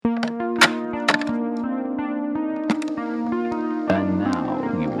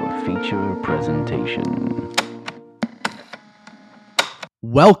feature presentation.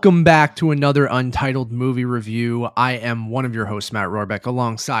 Welcome back to another Untitled Movie Review. I am one of your hosts, Matt Rohrbeck.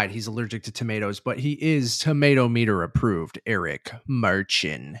 Alongside, he's allergic to tomatoes, but he is tomato meter approved, Eric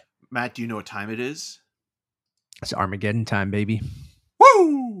Marchin. Matt, do you know what time it is? It's Armageddon time, baby.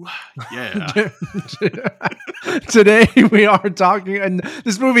 Woo! Yeah. Today we are talking, and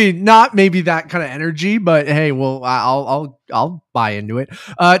this movie, not maybe that kind of energy, but hey, well, I'll buy into it.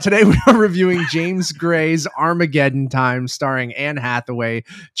 Today we are reviewing James Gray's Armageddon Time, starring Anne Hathaway,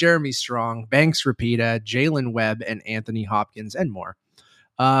 Jeremy Strong, Banks Repeta, Jaylin Webb, and Anthony Hopkins, and more.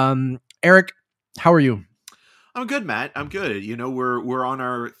 Eric, how are you? I'm good, Matt. I'm good. You know, we're on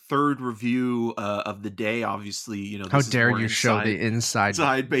our third review of the day. Obviously, you know, how dare you show the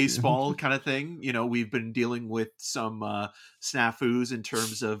inside baseball kind of thing. You know, we've been dealing with some snafus in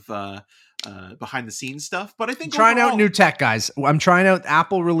terms of behind the scenes stuff. But I think trying out new tech, guys. I'm trying out.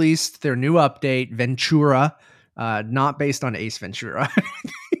 Apple released their new update, Ventura, not based on Ace Ventura.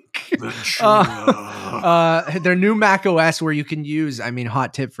 Their new Mac OS where you can use,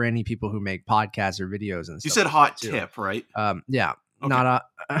 hot tip for any people who make podcasts or videos and stuff. You said hot tip, right? Yeah. Okay. Not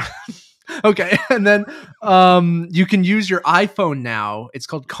a okay. And then you can use your iPhone now. It's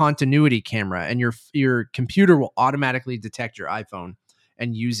called continuity camera, and your computer will automatically detect your iPhone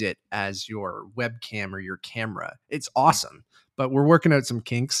and use it as your webcam or your camera. It's awesome. But we're working out some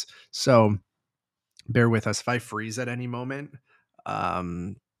kinks, so bear with us if I freeze at any moment.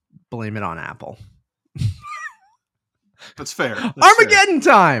 Blame it on Apple. That's fair. Armageddon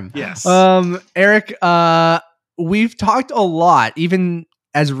Time. Yes. Eric, we've talked a lot, even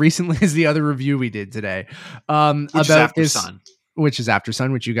as recently as the other review we did today, about this, which is After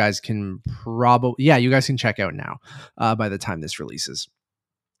Sun, which you guys can you guys can check out now, by the time this releases.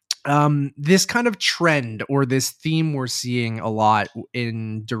 This kind of trend or this theme we're seeing a lot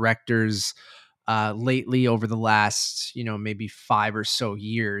in directors lately over the last, maybe 5 or so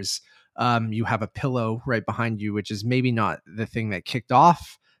years. You have a pillow right behind you, which is maybe not the thing that kicked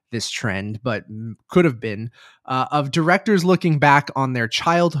off this trend, but could have been, of directors looking back on their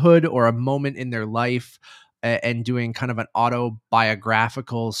childhood or a moment in their life and doing kind of an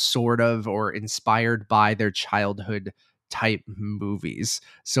autobiographical sort of, or inspired by their childhood type movies.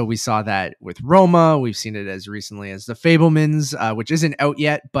 So we saw that with Roma. We've seen it as recently as The Fabelmans, which isn't out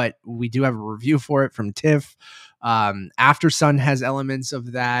yet, but we do have a review for it from TIFF. After Sun has elements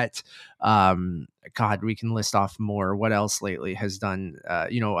of that. God, we can list off more. What else lately has done?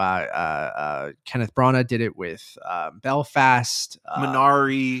 Kenneth Branagh did it with Belfast,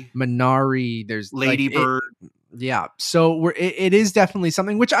 Minari. There's Lady Bird. Yeah, so it is definitely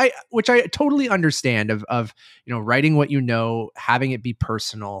something which I totally understand of writing what having it be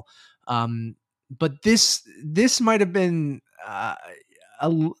personal, but this might have been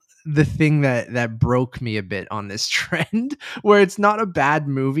the thing that broke me a bit on this trend, where it's not a bad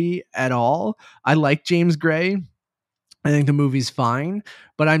movie at all. I like James Gray. I think the movie's fine,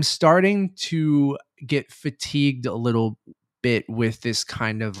 but I'm starting to get fatigued a little bit with this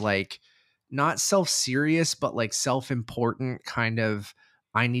kind of like, not self-serious, but like self-important kind of,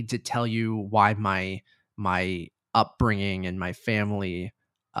 I need to tell you why my upbringing and my family,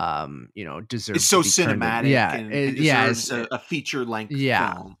 deserve. It's so cinematic. Yeah, and deserves a feature-length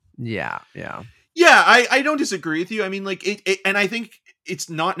film. Yeah. Yeah, I don't disagree with you. I mean, like it, and I think it's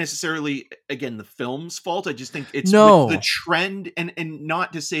not necessarily, again, the film's fault. I just think it's with the trend, and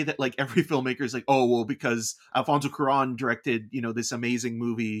not to say that like every filmmaker is like, oh well, because Alfonso Cuarón directed this amazing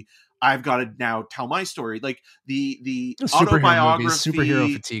movie, I've got to now tell my story. Like the autobiography,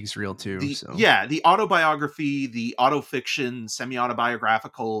 superhero fatigue's real too. The autobiography, the autofiction,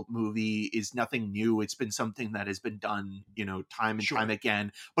 semi-autobiographical movie is nothing new. It's been something that has been done, time and time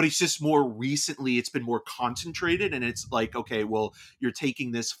again. But it's just more recently, it's been more concentrated, and it's like, okay, well, you're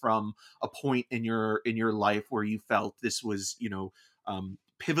taking this from a point in your life where you felt this was,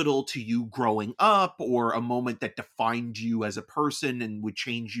 pivotal to you growing up, or a moment that defined you as a person and would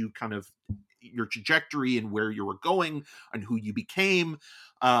change you kind of your trajectory and where you were going and who you became.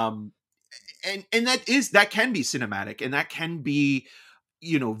 And that can be cinematic, and that can be,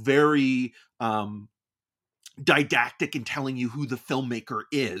 very didactic in telling you who the filmmaker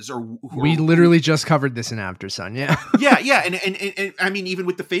is, or we literally just covered this in After Sun. Yeah. And I mean, even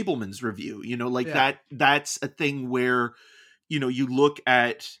with the Fabelmans review, that's a thing where, you look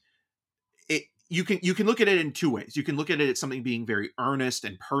at it, you can look at it in two ways. You can look at it as something being very earnest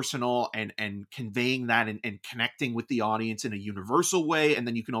and personal and conveying that and connecting with the audience in a universal way. And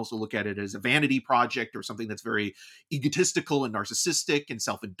then you can also look at it as a vanity project or something that's very egotistical and narcissistic and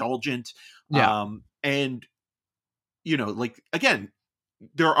self-indulgent. Yeah. Again,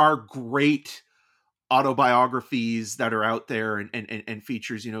 there are great autobiographies that are out there and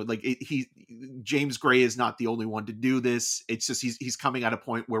features, you know, like James Gray is not the only one to do this. It's just he's coming at a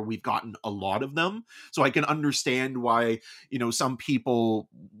point where we've gotten a lot of them, so I can understand why, you know, some people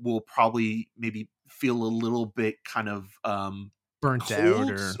will probably maybe feel a little bit kind of burnt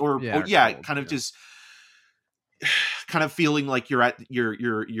cold, out or cold, kind of just kind of feeling like you're at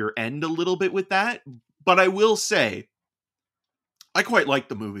your end a little bit with that. But I will say, I quite like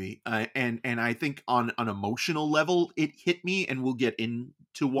the movie, and I think on an emotional level, it hit me, and we'll get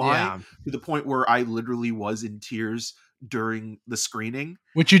into why, to the point where I literally was in tears during the screening.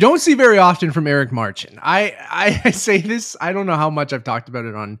 Which you don't see very often from Eric Marchin. I say this, I don't know how much I've talked about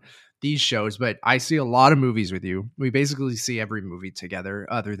it on these shows, but I see a lot of movies with you. We basically see every movie together,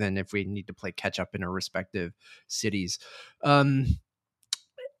 other than if we need to play catch up in our respective cities.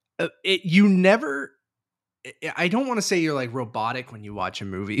 You never... I don't want to say you're like robotic when you watch a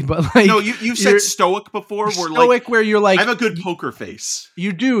movie, but like, no, you've said stoic before. We're stoic, like, where you're like, I have a good poker face.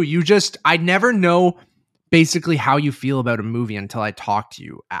 You do. I never know basically how you feel about a movie until I talk to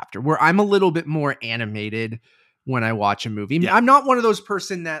you after, where I'm a little bit more animated when I watch a movie. Yeah. I'm not one of those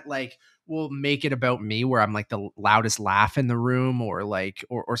person that like will make it about me, where I'm like the loudest laugh in the room, or like,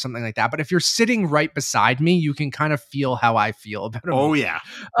 or something like that. But if you're sitting right beside me, you can kind of feel how I feel about it. Oh yeah.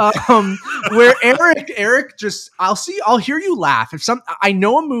 Where Eric just, I'll hear you laugh. I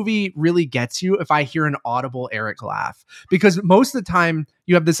know a movie really gets you if I hear an audible Eric laugh, because most of the time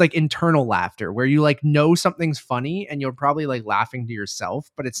you have this like internal laughter where you like know something's funny and you're probably like laughing to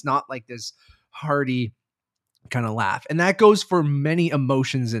yourself, but it's not like this hearty kind of laugh. And that goes for many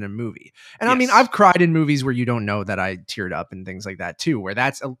emotions in a movie. And yes. I mean, I've cried in movies where you don't know that I teared up and things like that too, where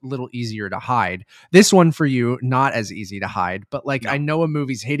that's a little easier to hide. This one for you, not as easy to hide, but like, no. I know a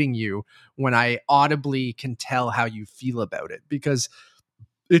movie's hitting you when I audibly can tell how you feel about it, because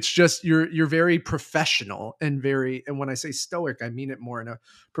it's just, you're very professional and when I say stoic, I mean it more in a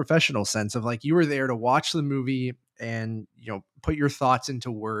professional sense of like, you were there to watch the movie and, you know, put your thoughts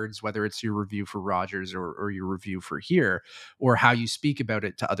into words, whether it's your review for Rogers or your review for here, or how you speak about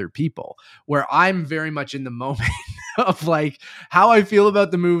it to other people, where I'm very much in the moment of like, how I feel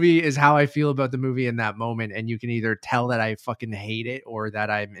about the movie is how I feel about the movie in that moment. And you can either tell that I fucking hate it, or that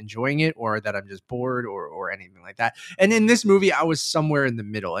I'm enjoying it, or that I'm just bored, or anything like that. And in this movie, I was somewhere in the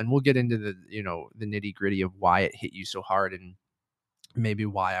middle, and we'll get into the, you know, the nitty gritty of why it hit you so hard, and maybe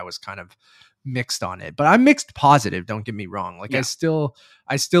why I was kind of mixed on it. But I'm mixed positive, don't get me wrong. Like, yeah.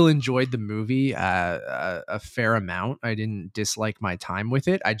 I still enjoyed the movie a fair amount. I didn't dislike my time with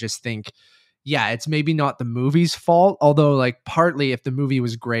it. I just think, yeah, it's maybe not the movie's fault, although like partly if the movie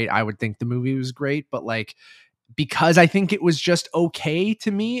was great, I would think the movie was great, but like, because I think it was just okay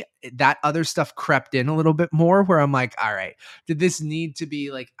to me, that other stuff crept in a little bit more, where I'm like, all right, did this need to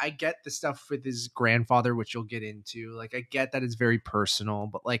be like, I get the stuff with his grandfather, which you'll get into. Like, I get that it's very personal,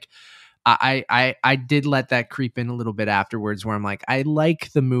 but like, I did let that creep in a little bit afterwards, where I'm like, I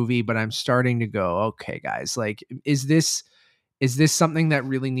like the movie, but I'm starting to go, okay, guys, like, is this something that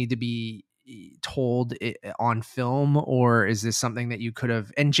really need to be told on film, or is this something that you could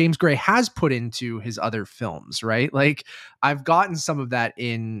have, and James Gray has put into his other films, right? Like, I've gotten some of that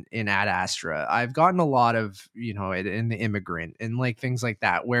in Ad Astra. I've gotten a lot of, you know, in The Immigrant and like things like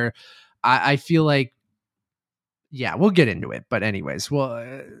that, where I feel like, yeah, we'll get into it. But anyways, well,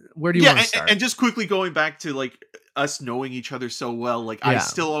 where do you want to start? And just quickly going back to like us knowing each other so well, like, yeah. I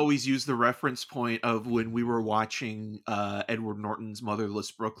still always use the reference point of when we were watching Edward Norton's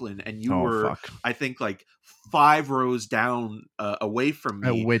Motherless Brooklyn, and you were, I think, like 5 rows down away from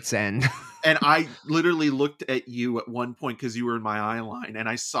me. At wit's end. And I literally looked at you at one point because you were in my eye line, and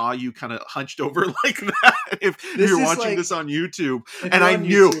I saw you kind of hunched over like that. If you're watching like, this on YouTube, and I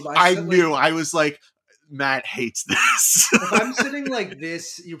knew, I was like, Matt hates this. If I'm sitting like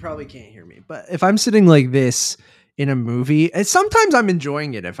this, you probably can't hear me, but if I'm sitting like this in a movie, and sometimes I'm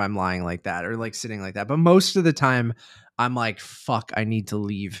enjoying it if I'm lying like that or like sitting like that, but most of the time I'm like, fuck, I need to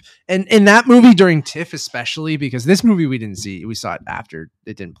leave. And in that movie during TIFF, especially, because this movie we didn't see, we saw it after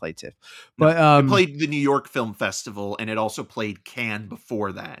it didn't play TIFF, but it played the New York Film Festival, and it also played Cannes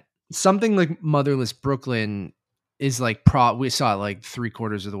before that. Something like Motherless Brooklyn is like we saw it like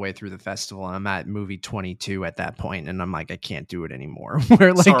 3/4 of the way through the festival, and I'm at movie 22 at that point, and I'm like, I can't do it anymore.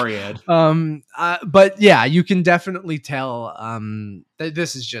 Where like, sorry, Ed. But yeah, you can definitely tell that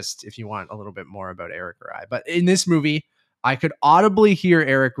this is just, if you want a little bit more about Eric or I. But in this movie, I could audibly hear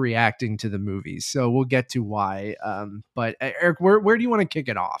Eric reacting to the movies, so we'll get to why. But Eric, where do you want to kick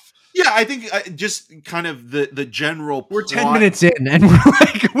it off? Yeah, I think just kind of the general plot. We're 10 minutes in, and we're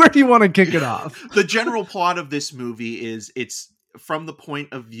like, where do you want to kick it off? The general plot of this movie is it's from the point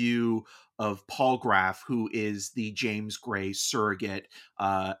of view of Paul Graff, who is the James Gray surrogate,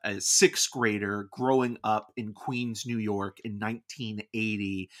 a sixth grader growing up in Queens, New York in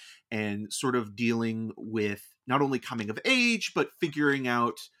 1980, and sort of dealing with not only coming of age, but figuring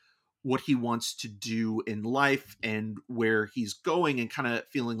out what he wants to do in life and where he's going, and kind of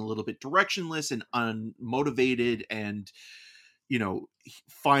feeling a little bit directionless and unmotivated, and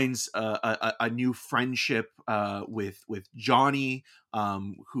finds a new friendship with Johnny,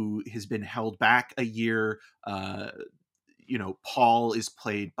 who has been held back a year. Paul is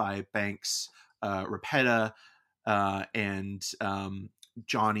played by Banks Repeta, and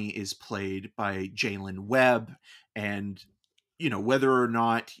Johnny is played by Jaylin Webb. And whether or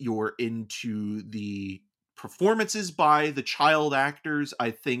not you're into the performances by the child actors,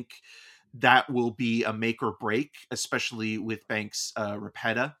 I think that will be a make or break, especially with Banks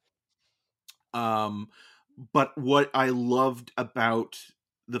Repeta. But what I loved about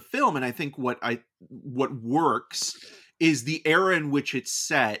the film, and I think what works, is the era in which it's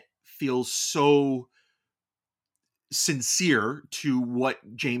set feels so sincere to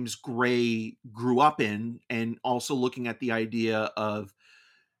what James Gray grew up in, and also looking at the idea of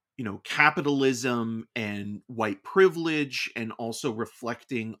capitalism and white privilege, and also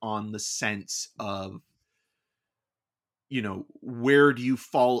reflecting on the sense of where do you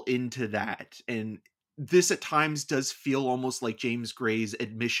fall into that. And this at times does feel almost like James Gray's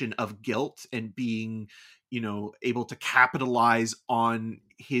admission of guilt, and being able to capitalize on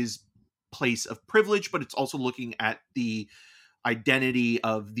his place of privilege, but it's also looking at the identity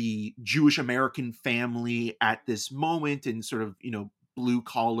of the Jewish American family at this moment, and sort of blue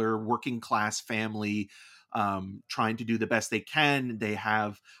collar working class family, trying to do the best they can. They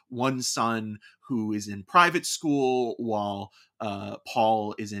have one son who is in private school, while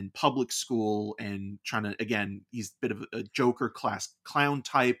Paul is in public school, and trying to, again, he's a bit of a Joker class clown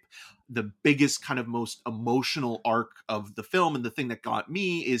type. The biggest kind of most emotional arc of the film, and the thing that got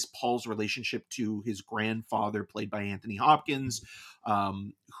me, is Paul's relationship to his grandfather, played by Anthony Hopkins,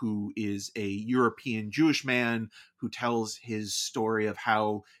 who is a European Jewish man who tells his story of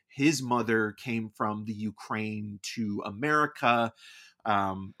how his mother came from the Ukraine to America,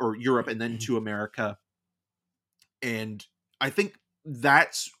 or Europe, and then to America. And I think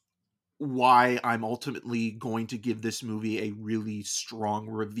that's why I'm ultimately going to give this movie a really strong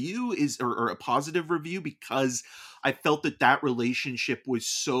review, or a positive review, because I felt that relationship was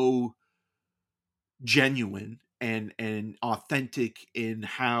so genuine and authentic in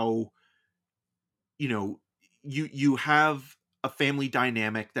how you have a family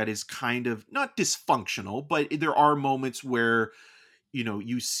dynamic that is kind of not dysfunctional, but there are moments where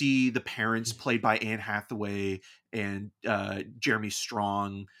you see the parents, played by Anne Hathaway and Jeremy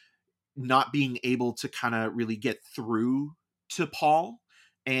Strong, not being able to kind of really get through to Paul,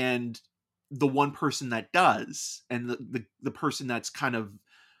 and the one person that does, and the person that's kind of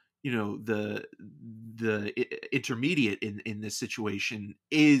the intermediate in this situation,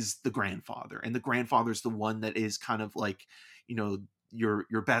 is the grandfather. And the grandfather's the one that is kind of like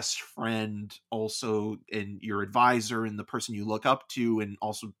your best friend also, and your advisor, and the person you look up to, and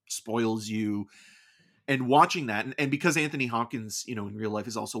also spoils you. And watching that, and because Anthony Hopkins, in real life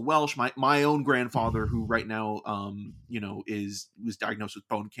is also Welsh, my own grandfather, who right now, was diagnosed with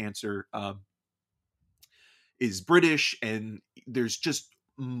bone cancer, is British. And there's just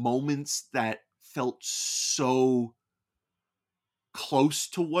moments that felt so close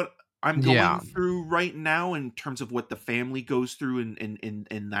to what I'm going through right now, in terms of what the family goes through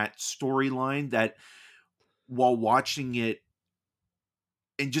in that storyline, that while watching it,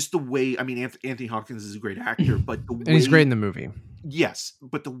 and just the way, I mean, Anthony Hopkins is a great actor, but the way, and he's great in the movie. Yes,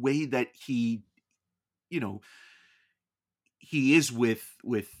 but the way that he, he is with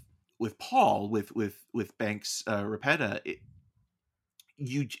Paul, with Banks Repeta,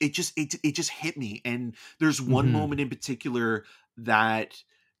 it just hit me. And there's one moment in particular that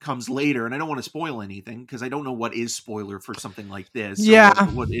comes later, and I don't want to spoil anything, because I don't know what is spoiler for something like this. Yeah,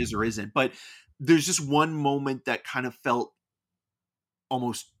 what is or isn't. But there's just one moment that kind of felt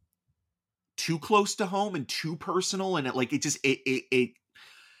almost too close to home and too personal, and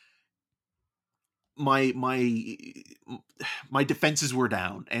my defenses were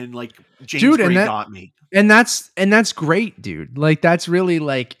down, and like James Gray got me. And that's great, dude. Like, that's really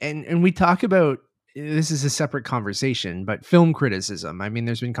like, and we talk about, this is a separate conversation, but film criticism. I mean,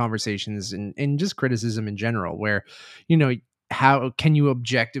 there's been conversations and just criticism in general where, how can you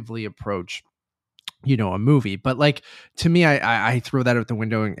objectively approach a movie. But like, to me, I throw that out the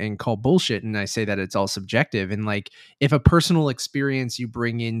window and call bullshit, and I say that it's all subjective. And like, if a personal experience you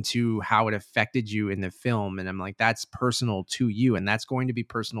bring into how it affected you in the film, and I'm like, that's personal to you, and that's going to be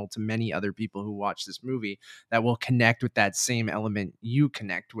personal to many other people who watch this movie that will connect with that same element you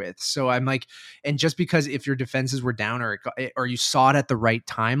connect with. So I'm like, and just because if your defenses were down, or you saw it at the right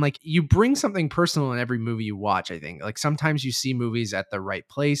time, like, you bring something personal in every movie you watch. I think like sometimes you see movies at the right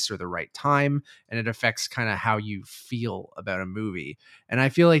place or the right time, and it affects kind of how you feel about a movie. And I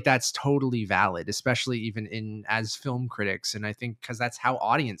feel like that's totally valid, especially even in as film critics. And I think because that's how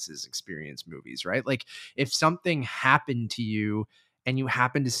audiences experience movies, right? Like, if something happened to you and you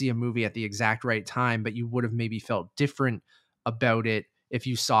happen to see a movie at the exact right time, but you would have maybe felt different about it if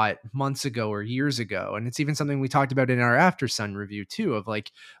you saw it months ago or years ago. And it's even something we talked about in our After Sun review too, of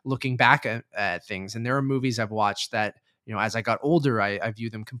like looking back at things. And there are movies I've watched that, as I got older, I view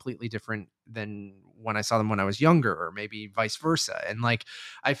them completely different than when I saw them when I was younger, or maybe vice versa. And like,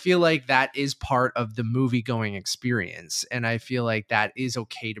 I feel like that is part of the movie going experience. And I feel like that is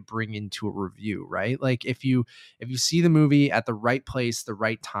okay to bring into a review, right? Like, if you see the movie at the right place, the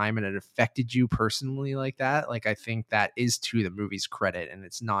right time, and it affected you personally like that, like, I think that is to the movie's credit. And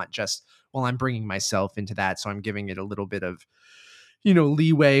it's not just, well, I'm bringing myself into that, so I'm giving it a little bit of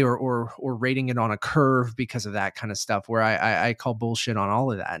leeway or rating it on a curve because of that kind of stuff, where I call bullshit on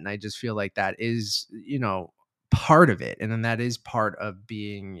all of that. And I just feel like that is, part of it. And then that is part of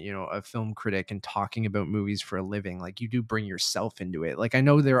being, a film critic and talking about movies for a living. Like, you do bring yourself into it. Like, I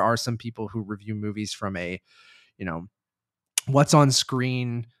know there are some people who review movies from a, what's on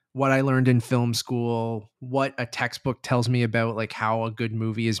screen, what I learned in film school, what a textbook tells me about like how a good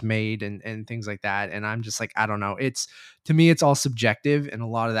movie is made, and things like that. And I'm just like, I don't know. To me, it's all subjective, and a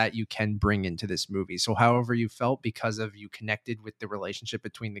lot of that you can bring into this movie. So however you felt because of you connected with the relationship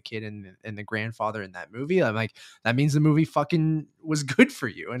between the kid and the grandfather in that movie, I'm like, that means the movie fucking was good for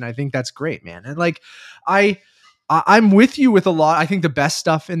you. And I think that's great, man. And like, I'm with you with a lot. I think the best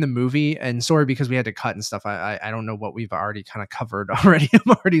stuff in the movie, and sorry because we had to cut and stuff, I don't know what we've already kind of covered already.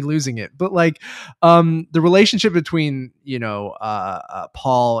 I'm already losing it. But like, the relationship between,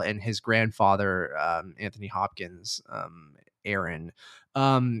 Paul and his grandfather, Anthony Hopkins, Aaron,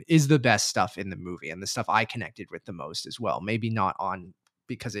 is the best stuff in the movie, and the stuff I connected with the most as well. Maybe not on,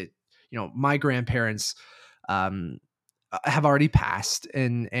 because it, my grandparents, have already passed,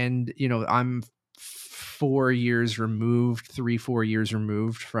 and I'm 4 years removed, 4 years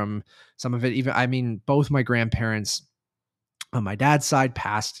removed from some of it. Even, I mean, both my grandparents on my dad's side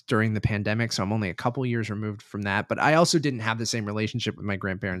passed during the pandemic, so I'm only a couple years removed from that. But I also didn't have the same relationship with my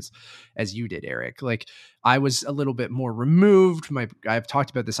grandparents as you did, Eric. Like, I was a little bit more removed. I've talked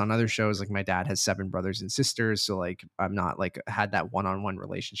about this on other shows. Like, my dad has 7 brothers and sisters, so like, I'm not like had that one-on-one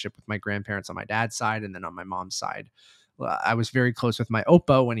relationship with my grandparents on my dad's side. And then on my mom's side, I was very close with my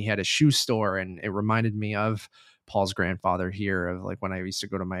Oppo when he had a shoe store, and it reminded me of Paul's grandfather here, of like when I used to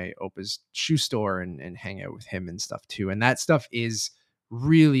go to my Opa's shoe store and hang out with him and stuff too. And that stuff is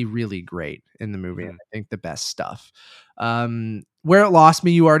really, really great in the movie. Mm-hmm. I think the best stuff. Where it lost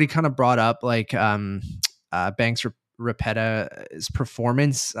me, you already kind of brought up, like, Banks Repeta's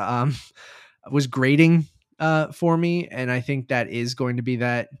performance was grating for me. And I think that is going to be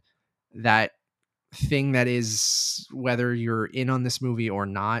that thing that is, whether you're in on this movie or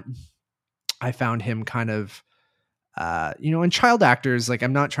not. I found him kind of, and child actors, like,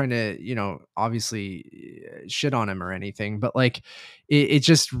 I'm not trying to, obviously shit on him or anything, but like, it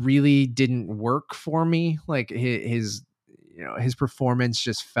just really didn't work for me. Like, his performance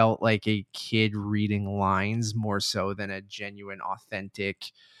just felt like a kid reading lines more so than a genuine,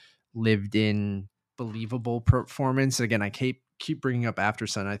 authentic, lived in, believable performance. Again, I keep bringing up After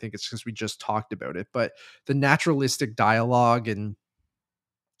Sun. I think it's because we just talked about it, but the naturalistic dialogue and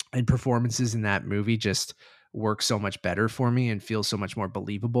performances in that movie just work so much better for me and feel so much more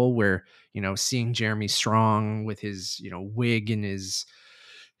believable, where, seeing Jeremy Strong with his, wig and his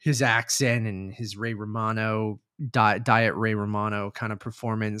accent and his Ray Romano diet Ray Romano kind of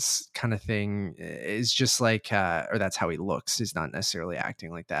performance kind of thing is just like, or that's how he looks. He's not necessarily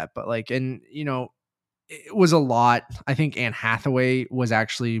acting like that, but like, and it was a lot. I think Anne Hathaway was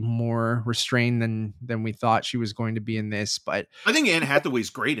actually more restrained than we thought she was going to be in this. But I think Anne Hathaway's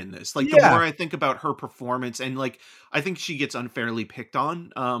great in this. Like, the yeah, more I think about her performance, and like, I think she gets unfairly picked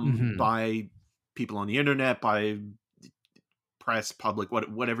on by people on the internet, by press, public,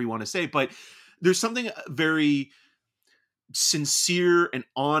 whatever you want to say. But there's something very sincere and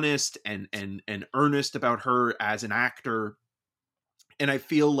honest and earnest about her as an actor. I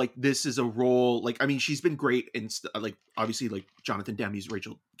feel like this is a role, like, I mean, she's been great in like, obviously, like Jonathan Demme's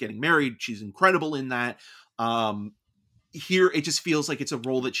Rachel Getting Married. She's incredible in that. Here, it just feels like it's a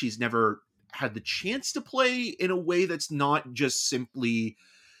role that she's never had the chance to play in a way that's not just simply,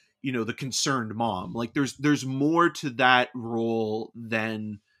 you know, the concerned mom. Like, there's more to that role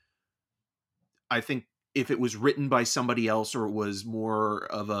than, I think, if it was written by somebody else, or it was more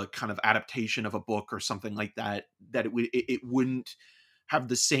of a kind of adaptation of a book or something like that, that it wouldn't have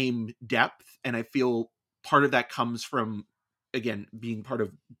the same depth. And I feel part of that comes from, again, being part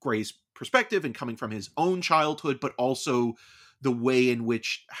of Gray's perspective and coming from his own childhood, but also the way in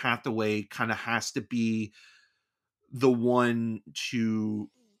which Hathaway kind of has to be the one to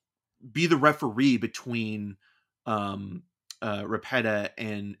be the referee between Repeta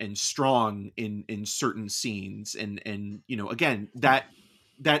and Strong in certain scenes, and you know, again, that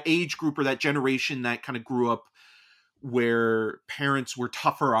age group, or that generation that kind of grew up where parents were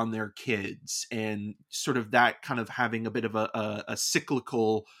tougher on their kids, and sort of that kind of having a bit of a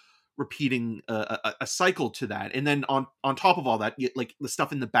cyclical repeating a cycle to that. And then on top of all that, like the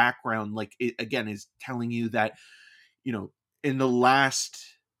stuff in the background, like, it again is telling you that, you know, in the last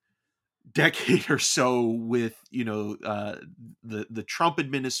decade or so, with, you know, the Trump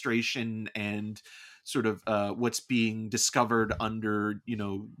administration and sort of what's being discovered under, you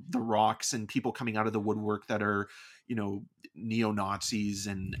know, the rocks, and people coming out of the woodwork that are, you know, neo-Nazis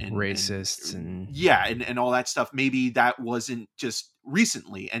and racists and all that stuff. Maybe that wasn't just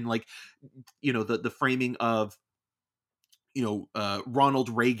recently, and like, you know, the framing of, you know, Ronald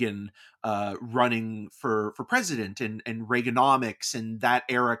Reagan running for president, and Reaganomics, and that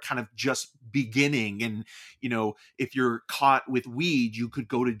era kind of just beginning. And, you know, if you're caught with weed, you could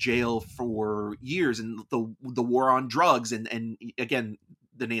go to jail for years, and the war on drugs, and again,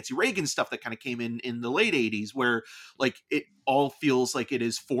 the Nancy Reagan stuff that kind of came in the late 80s, where like it all feels like it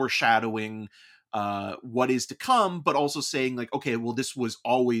is foreshadowing what is to come, but also saying like, okay, well, this was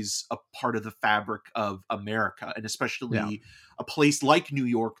always a part of the fabric of America, and especially a place like New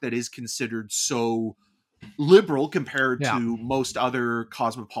York that is considered so liberal compared to most other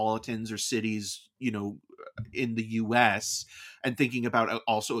cosmopolitans or cities, you know, in the US. And thinking about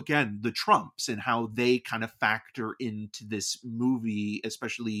also, again, the Trumps and how they kind of factor into this movie,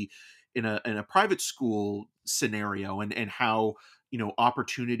 especially in a private school scenario, and how, you know,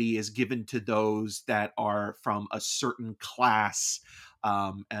 opportunity is given to those that are from a certain class,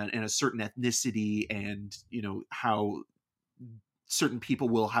 and a certain ethnicity, and, you know, how certain people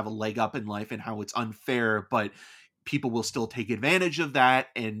will have a leg up in life, and how it's unfair, but people will still take advantage of that.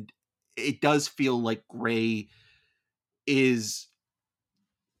 And it does feel like Gray is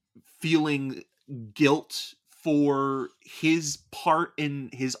feeling guilt for his part in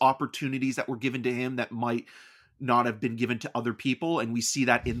his opportunities that were given to him that might not have been given to other people. And we see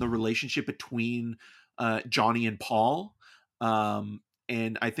that in the relationship between Johnny and Paul.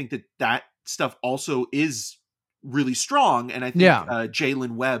 And I think that stuff also is really strong. And I think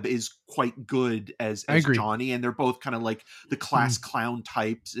Jaylin Webb is quite good as Johnny, and they're both kind of like the class clown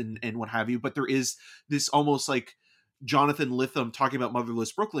types and what have you. But there is this almost like Jonathan Lethem, talking about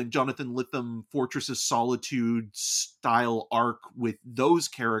Motherless Brooklyn, Jonathan Lethem Fortress of Solitude style arc with those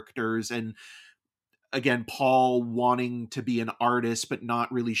characters. And again, Paul wanting to be an artist, but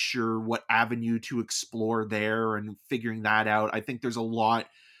not really sure what avenue to explore there, and figuring that out. I think there's a lot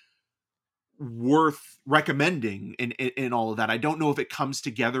worth recommending in all of that. I don't know if it comes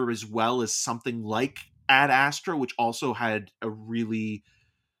together as well as something like Ad Astra, which also had a really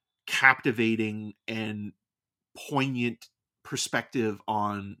captivating and poignant perspective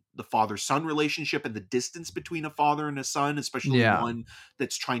on the father-son relationship and the distance between a father and a son, especially one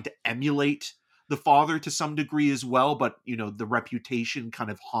that's trying to emulate the father to some degree as well, but, you know, the reputation kind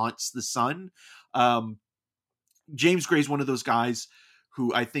of haunts the son. James Gray is one of those guys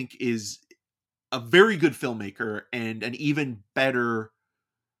who I think is a very good filmmaker and an even better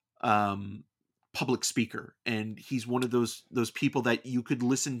public speaker. And he's one of those people that you could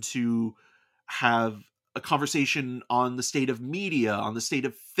listen to have a conversation on the state of media, on the state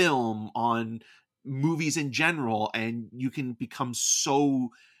of film, on movies in general, and you can become so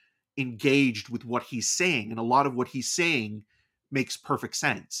engaged with what he's saying. And a lot of what he's saying makes perfect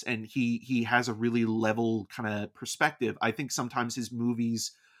sense. And he has a really level kind of perspective. I think sometimes his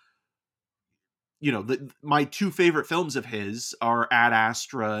movies, you know, my two favorite films of his are Ad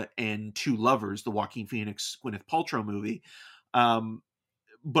Astra and Two Lovers, the Joaquin Phoenix Gwyneth Paltrow movie.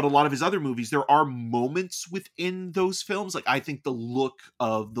 But a lot of his other movies, there are moments within those films. Like, I think the look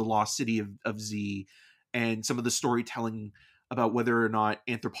of The Lost City of Z, and some of the storytelling about whether or not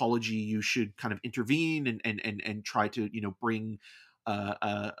anthropology, you should kind of intervene and try to, you know, bring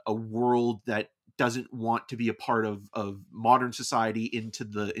a world that doesn't want to be a part of modern society into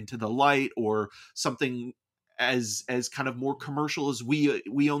the light, or something as kind of more commercial as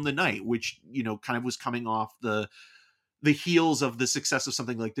We Own the Night, which, you know, kind of was coming off the heels of the success of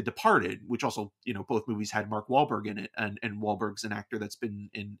something like The Departed, which also, you know, both movies had Mark Wahlberg in it, and Wahlberg's an actor that's been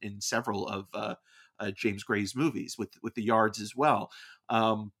in several of James Gray's movies with The Yards as well.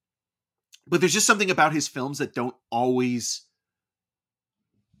 But there's just something about his films that don't always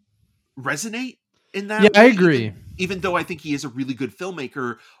resonate in that way. I agree. Even though I think he is a really good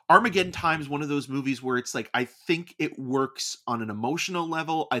filmmaker, Armageddon Time is one of those movies where it's like, I think it works on an emotional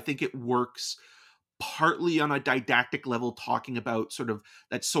level. I think it works partly on a didactic level, talking about sort of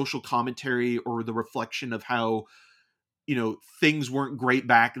that social commentary or the reflection of how, you know, things weren't great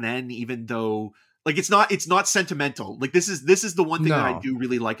back then, even though, like, it's not sentimental. Like, this is the one thing that I do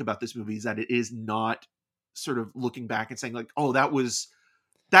really like about this movie, is that it is not sort of looking back and saying like, oh, that was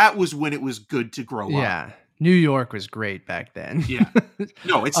when it was good to grow up. Yeah. New York was great back then. Yeah.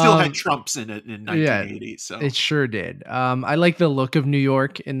 No, it still had Trumps in it in 1980. Yeah, so it sure did. I like the look of New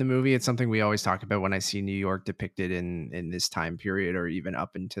York in the movie. It's something we always talk about when I see New York depicted in this time period, or even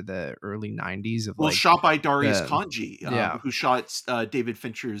up into the early 90s. Shot by Darius Kanji, who shot David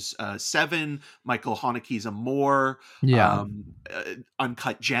Fincher's Seven, Michael Haneke's Amor,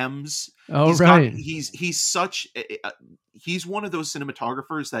 Uncut Gems. Oh, right. He's one of those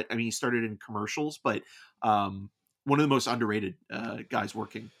cinematographers that, I mean, he started in commercials, but one of the most underrated guys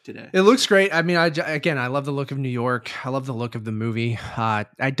working today. It looks great. I mean, I love the look of New York. I love the look of the movie. I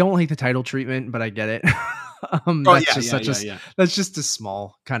don't like the title treatment, but I get it. That's just a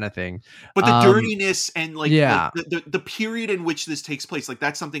small kind of thing. But the dirtiness and the period in which this takes place, like,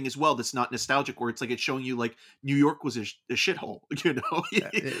 that's something as well that's not nostalgic, where it's like it's showing you like New York was a shithole, you know.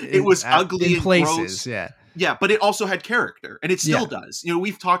 It was ugly in places, gross. Yeah, but it also had character, and it still does. You know,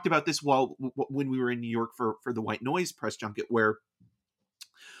 we've talked about this when we were in New York for the White Noise press junket, where,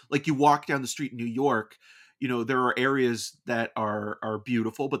 like, you walk down the street in New York, you know, there are areas that are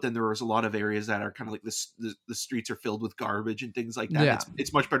beautiful, but then there is a lot of areas that are kind of like the streets are filled with garbage and things like that. Yeah.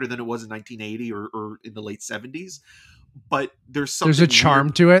 It's much better than it was in 1980 or in the late 70s. But there's a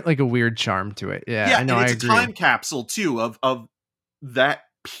charm to it, like a weird charm to it. Yeah, I know. And it's a time capsule too of that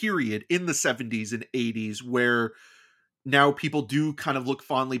period in the 70s and 80s, where now people do kind of look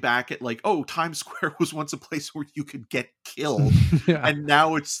fondly back at, like, oh, Times Square was once a place where you could get killed. And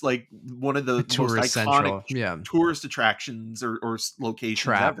now it's like one of the most iconic tourist attractions or locations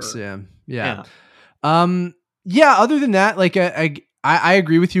traps ever. Yeah. Other than that, like, I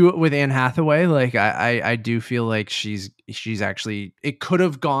agree with you with Anne Hathaway. Like, I do feel like she's actually, it could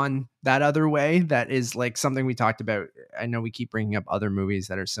have gone that other way. That is like something we talked about. I know we keep bringing up other movies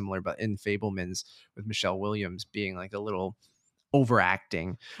that are similar, but in Fabelmans with Michelle Williams being like a little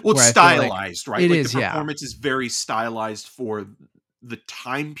overacting. Well, it's stylized, like, right? It is, the performance is very stylized for the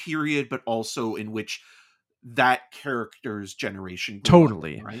time period, but also in which that character's generation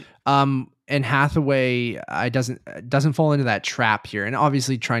totally up, right? And Hathaway doesn't fall into that trap here, and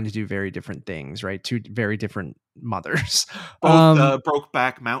obviously trying to do very different things, right? Two very different mothers. Both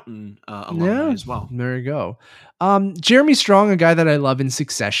Brokeback Mountain alumni as well. There you go. Jeremy Strong, a guy that I love in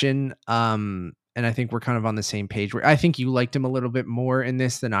Succession. And I think we're kind of on the same page, where I think you liked him a little bit more in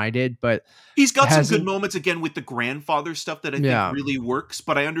this than I did, but he's got some good moments again with the grandfather stuff that I think really works.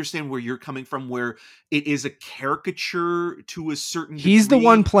 But I understand where you're coming from, where it is a caricature to a certain degree. He's the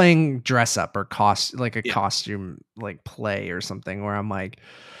one playing dress up or costume, like, play or something, where I'm like,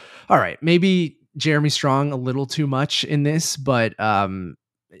 all right, maybe Jeremy Strong a little too much in this, but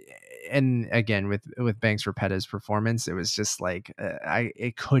and again with Banks Repeta's performance, it was just like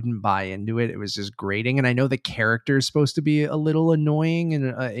I couldn't buy into it. It was just grating, and I know the character is supposed to be a little annoying,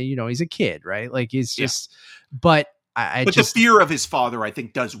 and you know, he's a kid, right? Like, he's just, but the fear of his father, I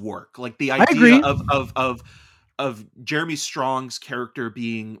think, does work. Like, the idea of Jeremy Strong's character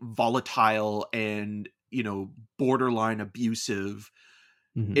being volatile and, you know, borderline abusive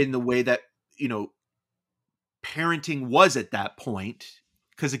in the way that, you know, parenting was at that point.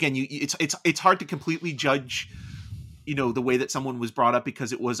 Because again, it's hard to completely judge, you know, the way that someone was brought up,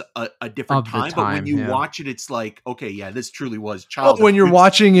 because it was a different time. But when you watch it, it's like, okay, yeah, this truly was childhood. When you're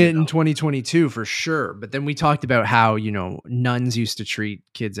watching it in 2022, for sure. But then we talked about how, you know, nuns used to treat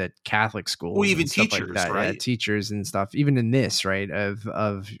kids at Catholic schools, well, even teachers, like that, right? Teachers and stuff. Even in this, right? Of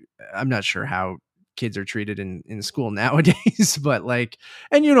I'm not sure how kids are treated in school nowadays, but like,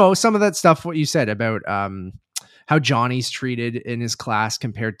 and you know, some of that stuff, what you said about how Johnny's treated in his class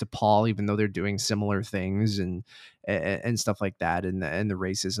compared to Paul, even though they're doing similar things and stuff like that. And the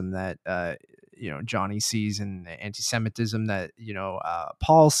racism that, Johnny sees and the anti-Semitism that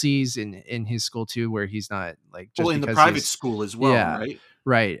Paul sees in his school too, where he's not like just in the because private school as well, yeah, right?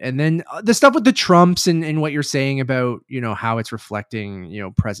 Right. And then the stuff with the Trumps and what you're saying about, how it's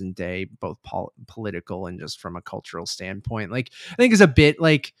reflecting, present day, both political and just from a cultural standpoint. Like, I think is a bit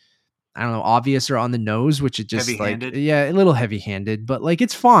like, I don't know, obvious or on the nose, which it just Heavy-handed. like, yeah, a little heavy handed, but like,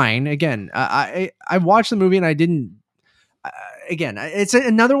 it's fine. Again, I watched the movie and I didn't, again, it's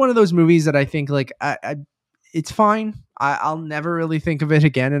another one of those movies that I think like, it's fine. I'll never really think of it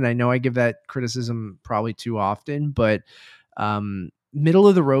again. And I know I give that criticism probably too often, but, middle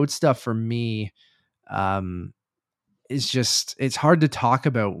of the road stuff for me is just, it's hard to talk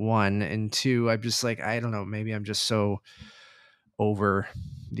about, one, and two, I'm just like, I don't know, maybe I'm just so over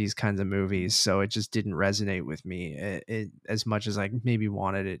these kinds of movies, so it just didn't resonate with me as much as I maybe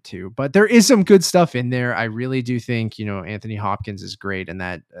wanted it to. But there is some good stuff in there. I really do think Anthony Hopkins is great, and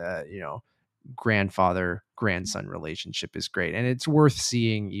that grandfather grandson relationship is great, and it's worth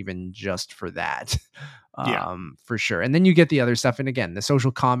seeing even just for that. For sure. And then you get the other stuff, and again, the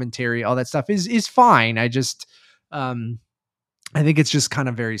social commentary, all that stuff is fine. I just I think it's just kind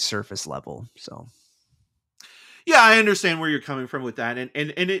of very surface level. So yeah, I understand where you're coming from with that,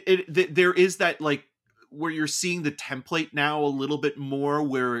 and there is that, like, where you're seeing the template now a little bit more,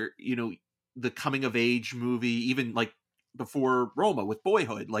 where the coming of age movie, even like before Roma with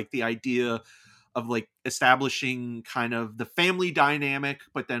Boyhood, like the idea of like establishing kind of the family dynamic,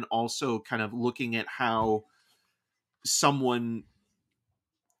 but then also kind of looking at how someone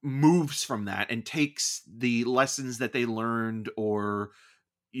moves from that and takes the lessons that they learned, or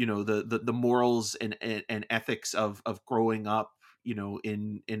the morals and ethics of growing up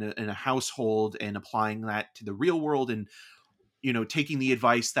in a household, and applying that to the real world, and taking the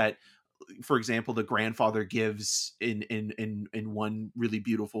advice that, for example, the grandfather gives in one really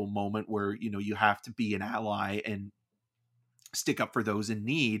beautiful moment, where you have to be an ally and stick up for those in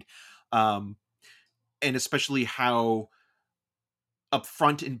need, and especially how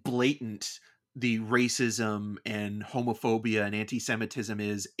upfront and blatant the racism and homophobia and anti-Semitism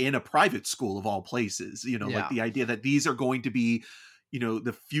is in a private school of all places. Like the idea that these are going to be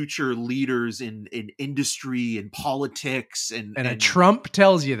the future leaders in industry and politics, and a Trump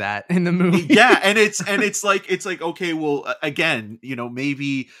tells you that in the movie. Yeah. And it's like, okay, well, again,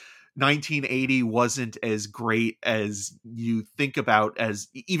 maybe 1980 wasn't as great as you think about, as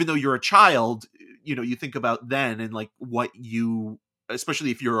even though you're a child, you think about then, and like what you,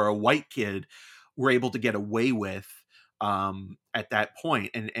 especially if you're a white kid, were able to get away with at that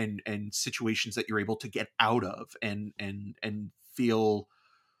point, and situations that you're able to get out of, and feel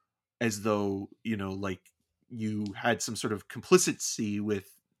as though like you had some sort of complicity with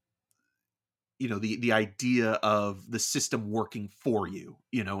the idea of the system working for you,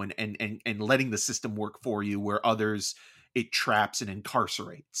 and letting the system work for you, where others it traps and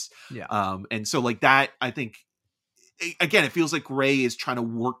incarcerates. And so like that, I think, again, it feels like Ray is trying to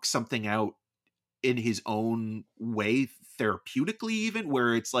work something out in his own way, therapeutically, even,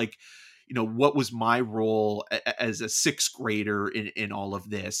 where it's like, what was my role as a sixth grader in all of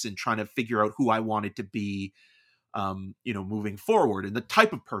this, and trying to figure out who I wanted to be, moving forward, and the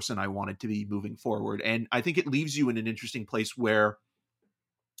type of person I wanted to be moving forward. And I think it leaves you in an interesting place, where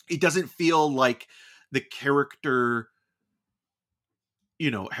it doesn't feel like the character,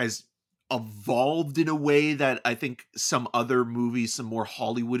 has evolved in a way that I think some other movies, some more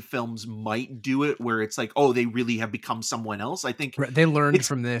Hollywood films might do it, where it's like, oh, they really have become someone else. I think they learned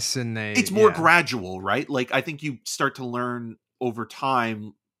from this, and it's more gradual, right? Like, I think you start to learn over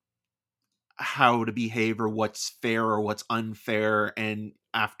time how to behave, or what's fair or what's unfair. And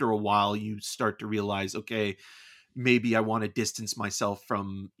after a while, you start to realize, okay, maybe I want to distance myself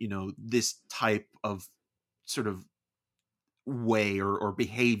from, this type of sort of way or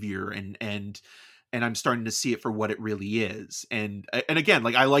behavior, and I'm starting to see it for what it really is. And again,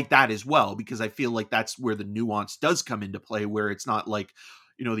 like, I like that as well, because I feel like that's where the nuance does come into play, where it's not like,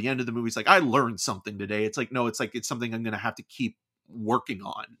 the end of the movie is like, I learned something today. It's like, no, it's like, it's something I'm going to have to keep working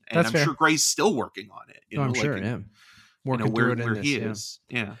on. And that's I'm fair. sure Gray's still working on it. I'm sure, yeah. Working through it in where this, he is.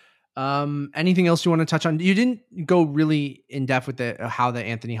 Yeah. Anything else you want to touch on? You didn't go really in depth with how the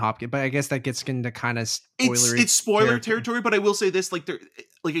Anthony Hopkins, but I guess that gets into kind of spoilery. It's spoiler territory, but I will say this, like,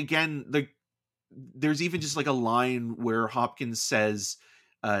 again, there's even just like a line where Hopkins says,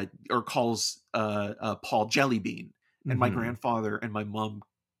 or calls Paul Jellybean, and my grandfather and my mom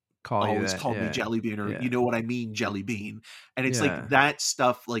always called me Jellybean, or you know what I mean, Jellybean. And it's like that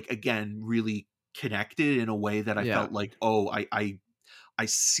stuff, like, again, really connected in a way that I felt like, oh, I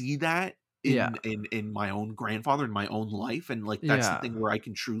see that in my own grandfather, in my own life. And like, that's the thing where I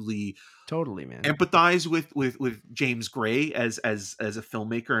can truly totally, man, empathize with James Gray as a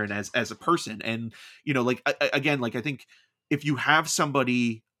filmmaker and as a person. And, you know, like, again, like, I think if you have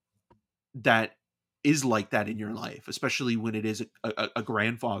somebody that is like that in your life, especially when it is a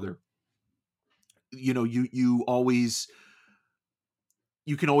grandfather, you know, you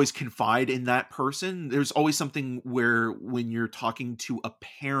can always confide in that person. There's always something where when you're talking to a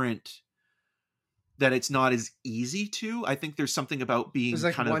parent that it's not as easy to. I think there's something about being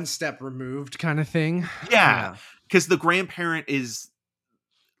like kind one step removed kind of thing. Yeah. Because the grandparent is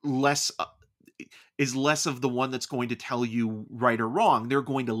less of the one that's going to tell you right or wrong. They're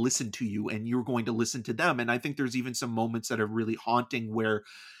going to listen to you and you're going to listen to them. And I think there's even some moments that are really haunting where,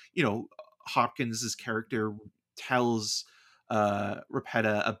 you know, Hopkins's character tells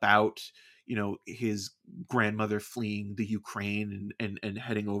Repeta about, you know, his grandmother fleeing the Ukraine and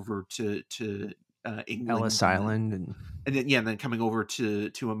heading over to England, Ellis Island, and then coming over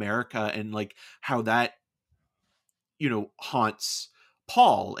to America, and like how that, you know, haunts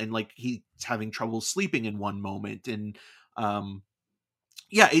Paul, and like he's having trouble sleeping in one moment. And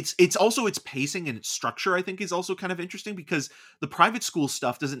it's also its pacing and its structure, I think, is also kind of interesting, because the private school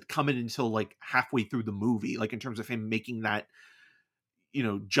stuff doesn't come in until like halfway through the movie, like in terms of him making that, you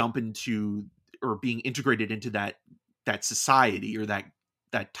know, jump into or being integrated into that society or that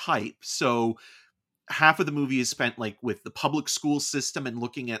type. So half of the movie is spent like with the public school system and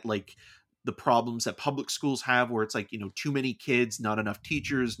looking at like the problems that public schools have, where it's like, you know, too many kids, not enough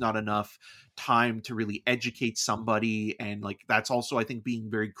teachers, not enough time to really educate somebody. And like, that's also, I think, being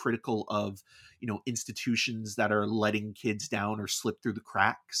very critical of, you know, institutions that are letting kids down or slip through the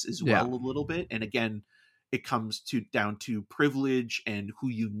cracks as well, a little bit. And again, it comes down to privilege and who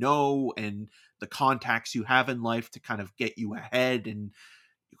you know and the contacts you have in life to kind of get you ahead, and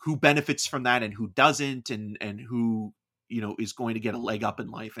who benefits from that and who doesn't, and who, you know, is going to get a leg up in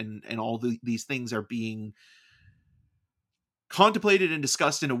life. And all these things are being contemplated and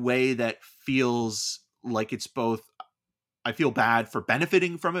discussed in a way that feels like it's both, I feel bad for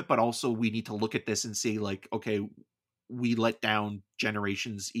benefiting from it, but also we need to look at this and see like, okay, we let down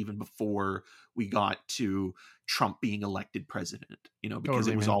generations even before we got to Trump being elected president, you know, because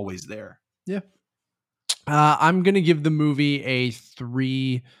it was always there. Yeah. I'm going to give the movie a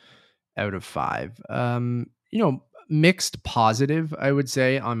 3 out of 5. You know, mixed positive, I would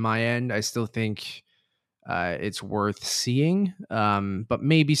say, on my end. I still think it's worth seeing, but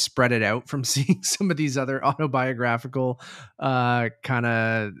maybe spread it out from seeing some of these other autobiographical kind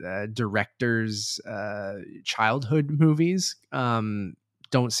of directors' childhood movies. Don't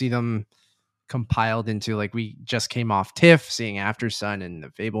see them compiled into, like, we just came off TIFF, seeing After Sun and The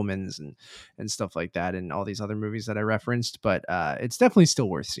Fabelmans and stuff like that, and all these other movies that I referenced, but it's definitely still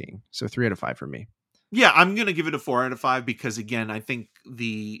worth seeing. So 3 out of 5 for me. Yeah, I'm gonna give it a 4 out of 5 because, again, I think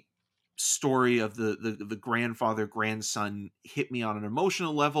the story of the grandfather grandson hit me on an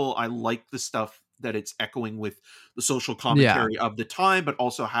emotional level. I like the stuff that it's echoing with the social commentary of the time, but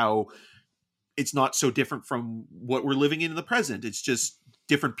also how it's not so different from what we're living in the present. It's just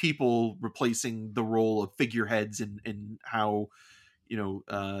different people replacing the role of figureheads, and how, you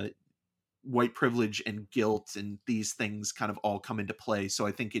know, white privilege and guilt and these things kind of all come into play. So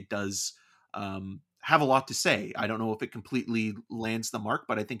I think it does have a lot to say. I don't know if it completely lands the mark,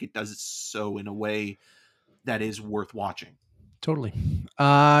 but I think it does so in a way that is worth watching. Totally.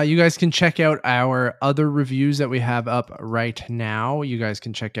 You guys can check out our other reviews that we have up right now. You guys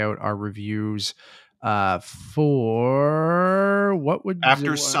can check out our reviews for what would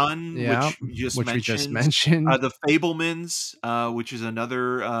After Sun, which we just mentioned. The Fabelmans, which is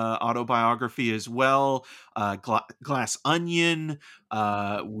another autobiography as well. Glass Onion.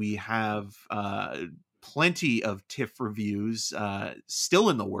 We have plenty of TIFF reviews still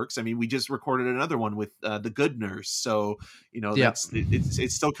in the works. I mean, we just recorded another one with The Good Nurse, so you know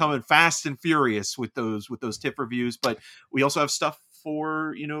it's still coming fast and furious with those TIFF reviews. But we also have stuff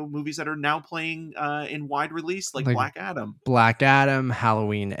for, you know, movies that are now playing in wide release, like Black Adam,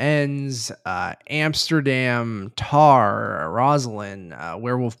 Halloween Ends, Amsterdam, Tar, Rosalind,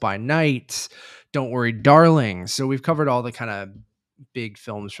 Werewolf by Night, Don't Worry Darling. So we've covered all the kind of big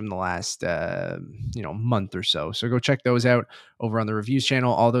films from the last month or so. So go check those out over on the reviews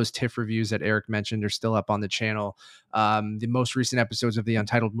channel. All those TIFF reviews that Eric mentioned are still up on the channel. The most recent episodes of the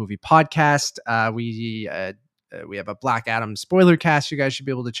Untitled Movie Podcast, we have a Black Adam spoiler cast you guys should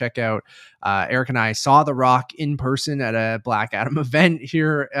be able to check out. Eric and I saw The Rock in person at a Black Adam event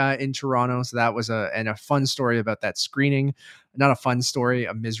here in Toronto. So that was a fun story about that screening. Not a fun story,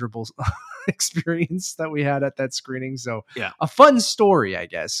 a miserable experience that we had at that screening. So yeah, a fun story, I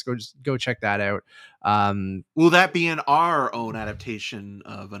guess. Go check that out. Will that be in our own adaptation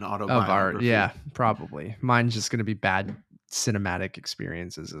of an autobiography? Yeah, probably. Mine's just going to be bad cinematic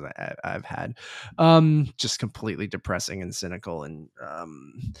experiences as I've had, just completely depressing and cynical. And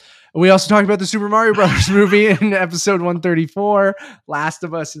we also talked about the Super Mario Brothers movie in episode 134, Last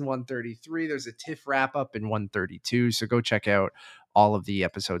of Us in 133. There's a TIFF wrap up in 132, so go check out all of the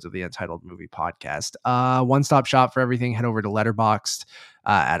episodes of the Untitled Movie Podcast. One-stop shop for everything. Head over to Letterboxd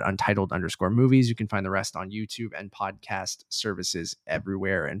at Untitled_movies. You can find the rest on YouTube and podcast services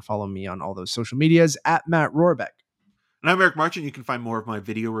everywhere, and follow me on all those social medias at Matt Rohrbeck. And I'm Eric Marchant. You can find more of my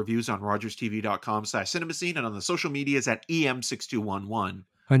video reviews on rogerstv.com/cinemascene and on the social medias at EM6211.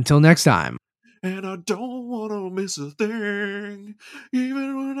 Until next time. And I don't want to miss a thing,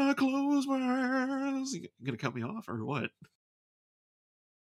 even when I close my eyes. You gonna cut me off or what?